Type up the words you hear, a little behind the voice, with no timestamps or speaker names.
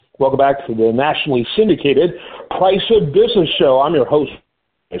Welcome back to the nationally syndicated Price of Business Show. I'm your host,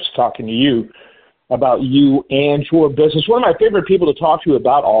 talking to you about you and your business. One of my favorite people to talk to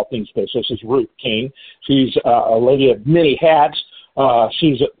about all things business is Ruth King. She's a lady of many hats.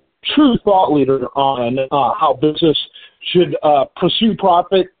 She's a true thought leader on how business should pursue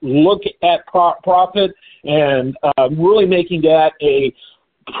profit, look at profit, and really making that a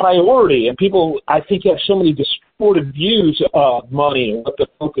priority. And people, I think, have so many distorted views of money and what to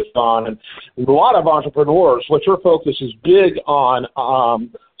focus on. And a lot of entrepreneurs, what your focus is big on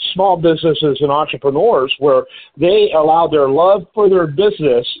small businesses and entrepreneurs, where they allow their love for their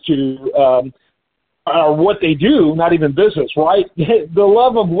business to or what they do, not even business, right? The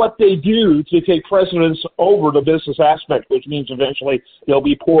love of what they do to take precedence over the business aspect, which means eventually they'll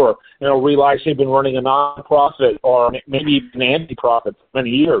be poor and they'll realize they've been running a nonprofit or maybe even an anti-profit for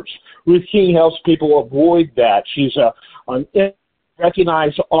many years. Ruth King helps people avoid that. She's an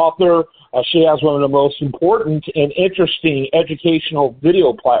recognized author. She has one of the most important and interesting educational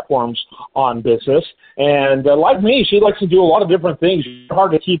video platforms on business. And like me, she likes to do a lot of different things. It's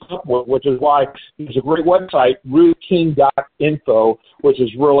hard to keep up with, which is why there's a great website, ruthking.info, which is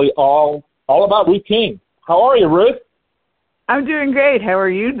really all about Ruth King. How are you, Ruth? I'm doing great. How are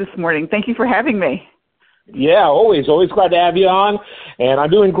you this morning? Thank you for having me. Yeah, always glad to have you on. And I'm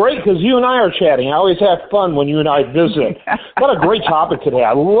doing great because you and I are chatting. I always have fun when you and I visit. What a great topic today.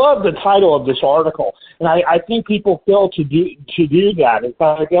 I love the title of this article. And I think people fail to do that. In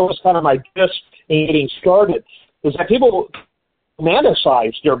fact, that was kind of my gist in getting started, is that people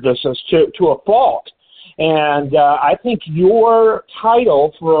romanticize their business to a fault. And I think your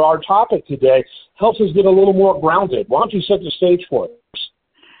title for our topic today helps us get a little more grounded. Why don't you set the stage for us?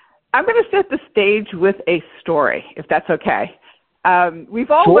 I'm going to set the stage with a story, if that's okay.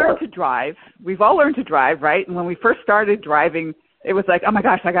 We've all learned to drive. We've all learned to drive, right? And when we first started driving, it was like, oh my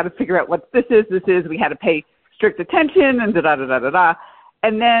gosh, I got to figure out what this is. We had to pay strict attention and da-da-da-da-da-da.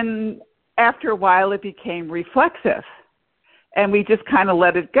 And then after a while, it became reflexive. And we just kind of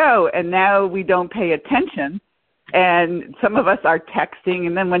let it go. And now we don't pay attention. And some of us are texting.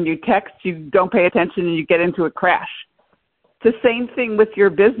 And then when you text, you don't pay attention and you get into a crash. It's the same thing with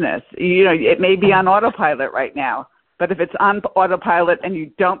your business. You know, it may be on autopilot right now, but if it's on autopilot and you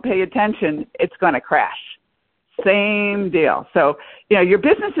don't pay attention, it's going to crash. Same deal. So, your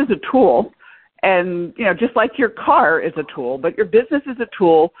business is a tool, and, just like your car is a tool, but your business is a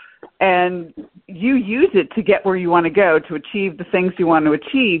tool, and you use it to get where you want to go, to achieve the things you want to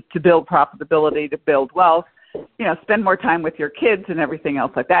achieve, to build profitability, to build wealth, spend more time with your kids and everything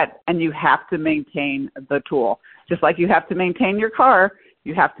else like that, and you have to maintain the tool. Just like you have to maintain your car,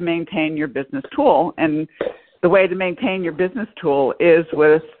 you have to maintain your business tool. And the way to maintain your business tool is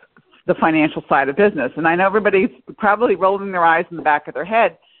with the financial side of business. And I know everybody's probably rolling their eyes in the back of their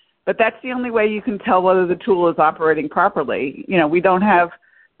head, but that's the only way you can tell whether the tool is operating properly. We don't have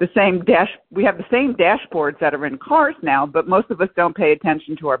the same we have the same dashboards that are in cars now, but most of us don't pay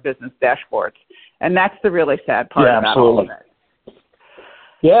attention to our business dashboards. And that's the really sad part about all of it.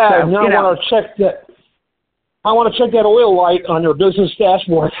 Yeah, so, I want to check that. I want to check that oil light on your business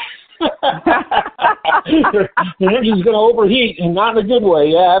dashboard. The engine's going to overheat, and not in a good way.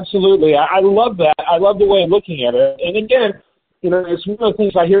 Yeah, absolutely. I love that. I love the way of looking at it. And again, it's one of the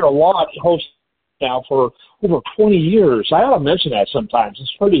things I hear a lot host now for over 20 years. I ought to mention that sometimes.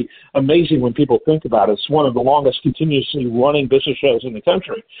 It's pretty amazing when people think about it. It's one of the longest continuously running business shows in the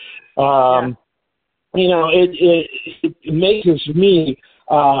country. It amazes me.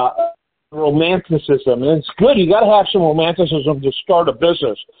 Romanticism, and it's good. You got to have some romanticism to start a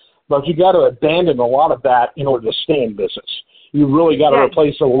business, but you got to abandon a lot of that in order to stay in business. You really got to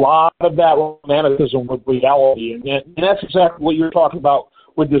replace a lot of that romanticism with reality, and that's exactly what you're talking about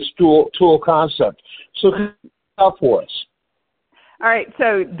with this tool concept. So, out for us. All right.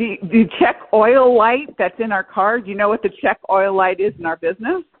 So the check oil light that's in our car. Do you know what the check oil light is in our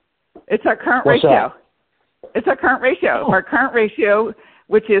business? It's our current ratio. It's our current ratio. Our current ratio,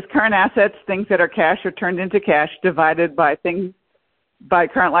 which is current assets, things that are cash are turned into cash, divided by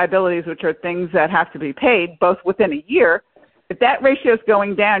current liabilities, which are things that have to be paid, both within a year. If that ratio is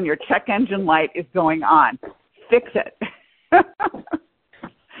going down, your check engine light is going on. Fix it.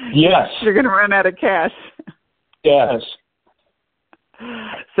 Yes. You're going to run out of cash. Yes.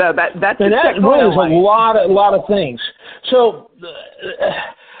 So that's and that really is a lot of things. So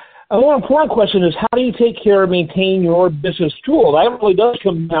a more important question is, how do you take care of maintaining your business tool? That really does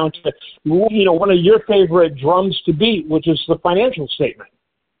come down to, one of your favorite drums to beat, which is the financial statement.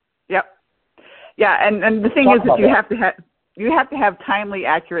 Yep. Yeah, and the thing is that you have to have timely,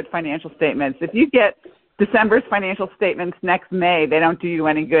 accurate financial statements. If you get December's financial statements next May, they don't do you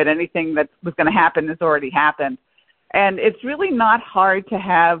any good. Anything that was going to happen has already happened. And it's really not hard to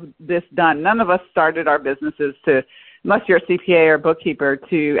have this done. None of us started our businesses to, unless you're a CPA or bookkeeper,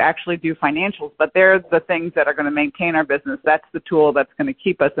 to actually do financials. But they're the things that are going to maintain our business. That's the tool that's going to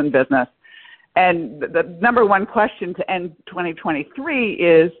keep us in business. And the number one question to end 2023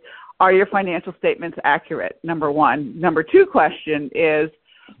 is, are your financial statements accurate? Number one. Number two question is,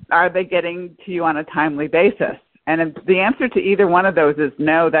 are they getting to you on a timely basis? And if the answer to either one of those is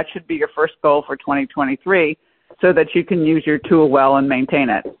no, that should be your first goal for 2023 so that you can use your tool well and maintain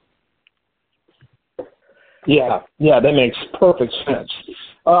it. Yeah, that makes perfect sense.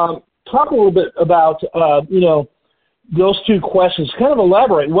 Talk a little bit about, those two questions. Kind of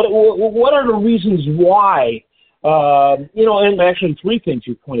elaborate. What are the reasons why, and actually three things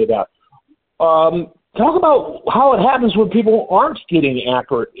you pointed out. Talk about how it happens when people aren't getting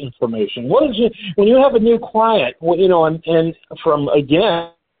accurate information. What is it when you have a new client, and from, again,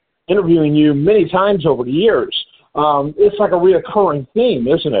 interviewing you many times over the years, it's like a reoccurring theme,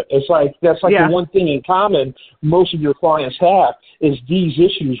 isn't it? It's like that's like the one thing in common most of your clients have is these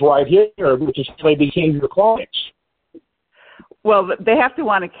issues right here, which is how they became your clients. Well, they have to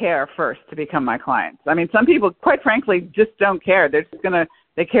want to care first to become my clients. I mean, some people, quite frankly, just don't care. They're just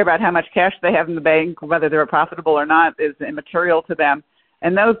they care about how much cash they have in the bank, whether they're profitable or not is immaterial to them.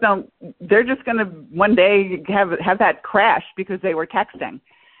 And they're just going to one day have that crash because they were texting.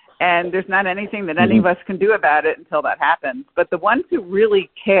 And there's not anything that any of us can do about it until that happens. But the ones who really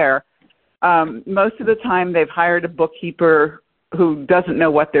care, most of the time they've hired a bookkeeper who doesn't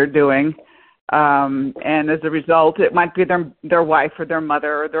know what they're doing. And as a result, it might be their wife or their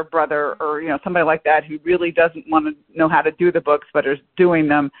mother or their brother or, somebody like that who really doesn't want to know how to do the books but is doing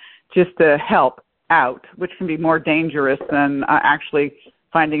them just to help out, which can be more dangerous than actually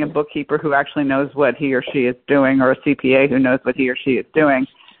finding a bookkeeper who actually knows what he or she is doing or a CPA who knows what he or she is doing.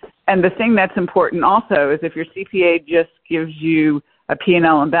 And the thing that's important also is if your CPA just gives you a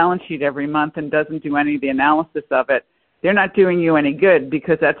P&L and balance sheet every month and doesn't do any of the analysis of it, they're not doing you any good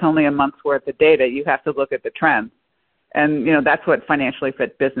because that's only a month's worth of data. You have to look at the trends. And, that's what financially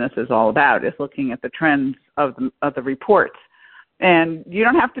fit business is all about, is looking at the trends of the reports. And you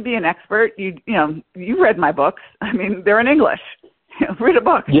don't have to be an expert. You read my books. I mean, they're in English. Read a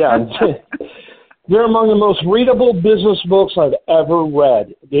book. Yeah. They're among the most readable business books I've ever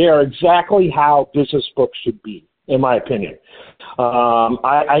read. They are exactly how business books should be, in my opinion.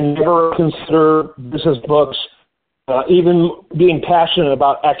 I never consider business books even being passionate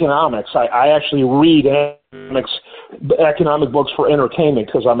about economics. I actually read economic books for entertainment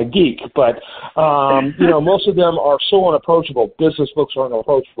because I'm a geek. But, most of them are so unapproachable. Business books are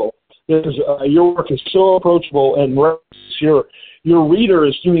unapproachable. Your work is so approachable, and your reader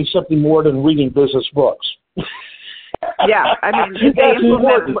is doing something more than reading business books. Yeah, I mean, if they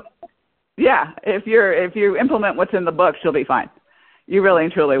implement. Yeah, if you implement what's in the books, you'll be fine. You really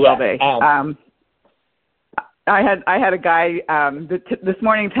and truly will be. I had a guy this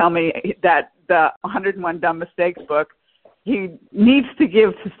morning tell me that the 101 Dumb Mistakes book he needs to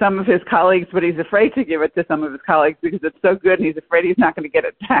give to some of his colleagues, but he's afraid to give it to some of his colleagues because it's so good and he's afraid he's not going to get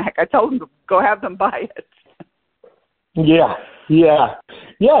it back. I told him to go have them buy it. Yeah.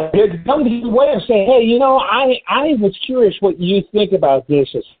 Come to your way and say, hey, I was curious what you think about this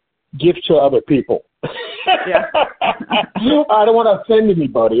as gift to other people. Yeah. I don't want to offend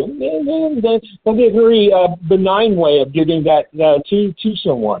anybody. And that'd be a very benign way of giving that to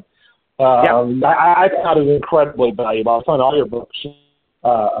someone. I found it incredibly valuable. I found all your books,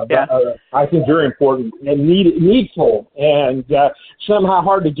 I think, very important and needful, and somehow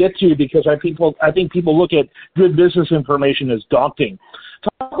hard to get to because I think people look at good business information as daunting.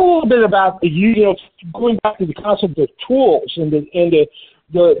 Talk a little bit about going back to the concept of tools and the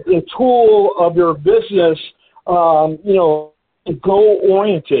tool of your business,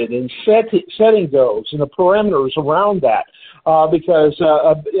 goal-oriented and setting goals and the parameters around that. Because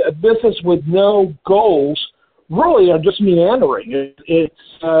a business with no goals really are just meandering.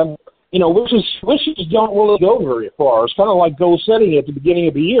 Wishes don't really go very far. It's kind of like goal setting at the beginning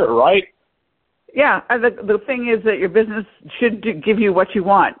of the year, right? Yeah, the thing is that your business should give you what you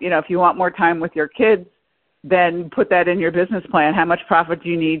want. If you want more time with your kids, then put that in your business plan. How much profit do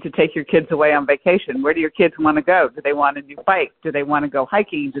you need to take your kids away on vacation? Where do your kids want to go? Do they want a new bike? Do they want to go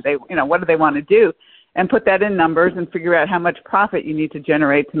hiking? What do they want to do? And put that in numbers and figure out how much profit you need to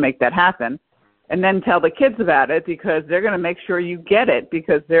generate to make that happen. And then tell the kids about it because they're going to make sure you get it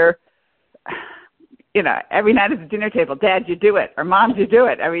because every night at the dinner table, Dad, you do it, or Mom, you do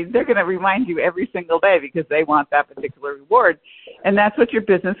it. I mean, they're going to remind you every single day because they want that particular reward. And that's what your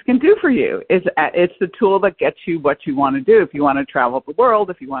business can do for you. It's the tool that gets you what you want to do. If you want to travel the world,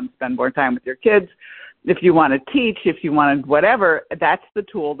 if you want to spend more time with your kids, if you want to teach, if you want to whatever, that's the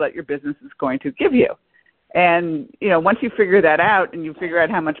tool that your business is going to give you. And, once you figure that out and you figure out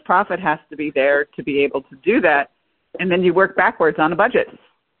how much profit has to be there to be able to do that, and then you work backwards on a budget.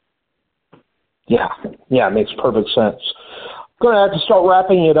 Yeah, it makes perfect sense. I'm going to have to start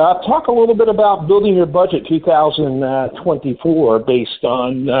wrapping it up. Talk a little bit about building your budget 2024 based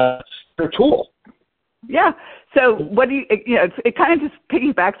on your tool. Yeah. So what do you, it kind of just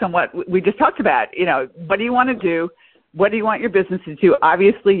piggybacks on what we just talked about. What do you want to do? What do you want your business to do?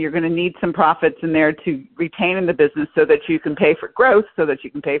 Obviously, you're going to need some profits in there to retain in the business so that you can pay for growth, so that you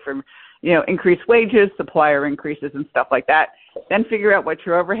can pay for, increased wages, supplier increases and stuff like that. Then figure out what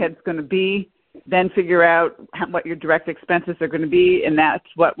your overhead's going to be. Then figure out what your direct expenses are going to be, and that's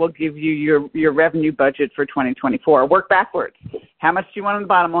what will give you your revenue budget for 2024. Work backwards. How much do you want on the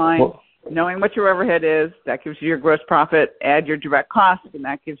bottom line? Knowing what your overhead is, that gives you your gross profit. Add your direct costs, and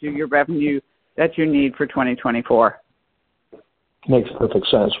that gives you your revenue that you need for 2024. Makes perfect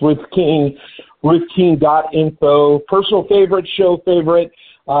sense. Ruth King, ruthking.info, personal favorite, show favorite.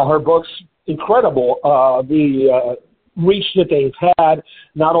 Her book's incredible. The reach that they've had,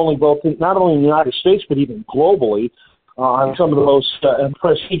 not only in the United States, but even globally, on some of the most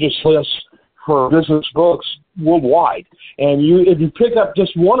prestigious lists for business books worldwide. And if you pick up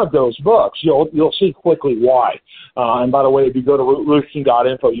just one of those books, you'll see quickly why. And by the way, if you go to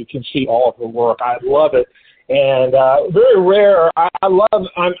ruthking.info, you can see all of her work. I love it. And very rare. I'm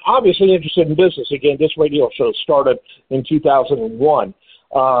obviously interested in business. Again, this radio show started in 2001.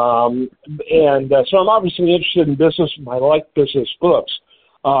 So I'm obviously interested in business, and I like business books,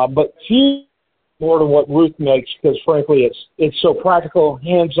 but few more than what Ruth makes, because frankly, it's so practical,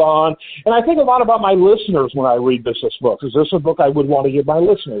 hands-on, and I think a lot about my listeners when I read business books. Is this a book I would want to give my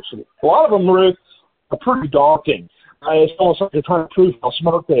listeners? A lot of them, Ruth, are pretty daunting. It's almost like they're trying to prove how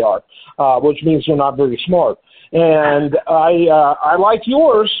smart they are, which means they're not very smart. And I like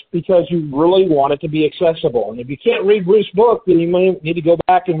yours because you really want it to be accessible. And if you can't read Ruth's book, then you may need to go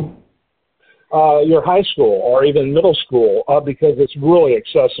back in your high school or even middle school because it's really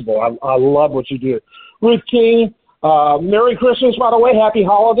accessible. I love what you do. Ruth King, Merry Christmas, by the way. Happy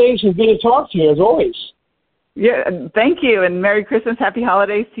holidays, and good to talk to you as always. Yeah, thank you, and Merry Christmas, Happy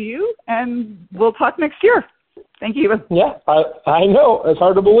Holidays to you, and we'll talk next year. Thank you. Yeah, I know. It's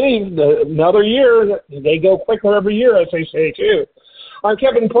hard to believe. Another year, they go quicker every year, as they say, too. I'm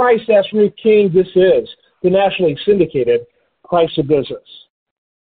Kevin Price. That's Ruth King. This is the nationally syndicated Price of Business.